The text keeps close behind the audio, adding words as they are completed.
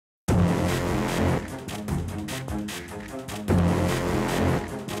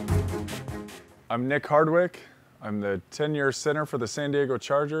I'm Nick Hardwick. I'm the 10-year center for the San Diego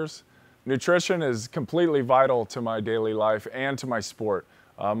Chargers. Nutrition is completely vital to my daily life and to my sport.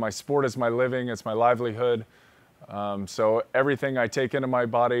 My sport is my living, it's my livelihood. So everything I take into my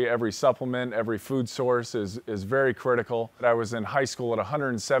body, every supplement, every food source is very critical. I was in high school at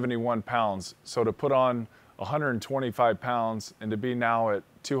 171 pounds, so to put on 125 pounds and to be now at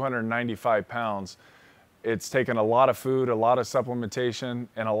 295 pounds, it's taken a lot of food, a lot of supplementation,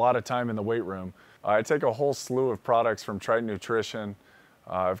 and a lot of time in the weight room. I take a whole slew of products from Triton Nutrition.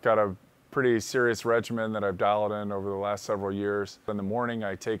 I've got a pretty serious regimen that I've dialed in over the last several years. In the morning,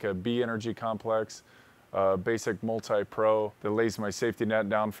 I take a B Energy Complex, basic multi-pro that lays my safety net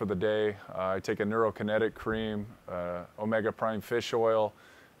down for the day. I take a neurokinetic cream, omega prime fish oil,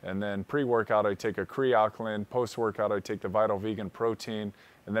 and then pre-workout I take a Cree-alkaline, post-workout I take the Vital Vegan Protein,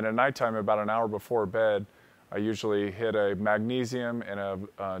 and then at nighttime about an hour before bed I usually hit a magnesium and a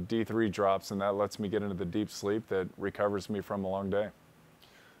D3 drops, and that lets me get into the deep sleep that recovers me from a long day.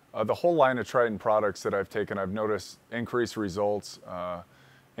 The whole line of Triton products that I've taken, I've noticed increased results,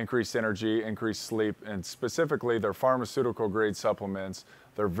 increased energy, increased sleep, and specifically they're pharmaceutical-grade supplements.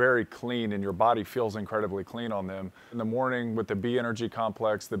 They're very clean and your body feels incredibly clean on them. In the morning with the B Energy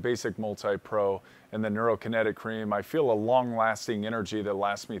Complex, the basic multi-pro, and the neurokinetic cream, I feel a long-lasting energy that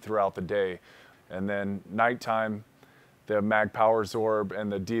lasts me throughout the day. And then nighttime, the Mag Power Zorb and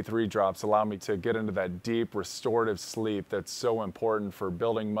the D3 drops allow me to get into that deep restorative sleep that's so important for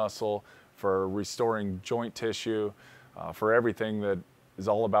building muscle, for restoring joint tissue, for everything that is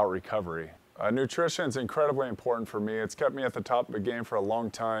all about recovery. Nutrition is incredibly important for me. It's kept me at the top of the game for a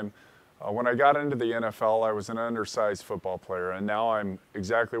long time. When I got into the NFL, I was an undersized football player, and now I'm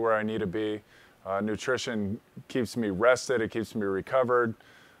exactly where I need to be. Nutrition keeps me rested, it keeps me recovered,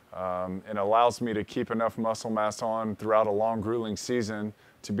 and allows me to keep enough muscle mass on throughout a long, grueling season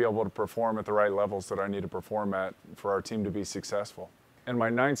to be able to perform at the right levels that I need to perform at for our team to be successful. In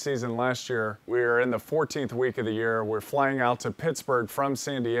my 9th season last year, we were in the 14th week of the year. We're flying out to Pittsburgh from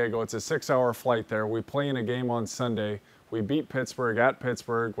San Diego. It's a 6-hour flight there. We play in a game on Sunday. We beat Pittsburgh at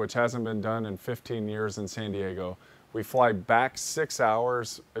Pittsburgh, which hasn't been done in 15 years in San Diego. We fly back 6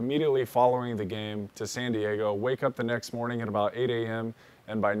 hours immediately following the game to San Diego, wake up the next morning at about 8 a.m.,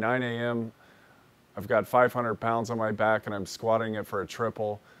 and by 9 a.m., I've got 500 pounds on my back and I'm squatting it for a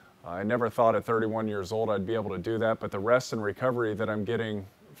triple. I never thought at 31 years old I'd be able to do that, but the rest and recovery that I'm getting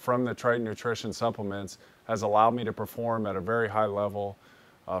from the Triton Nutrition supplements has allowed me to perform at a very high level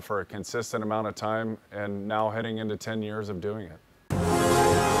for a consistent amount of time, and now heading into 10 years of doing it.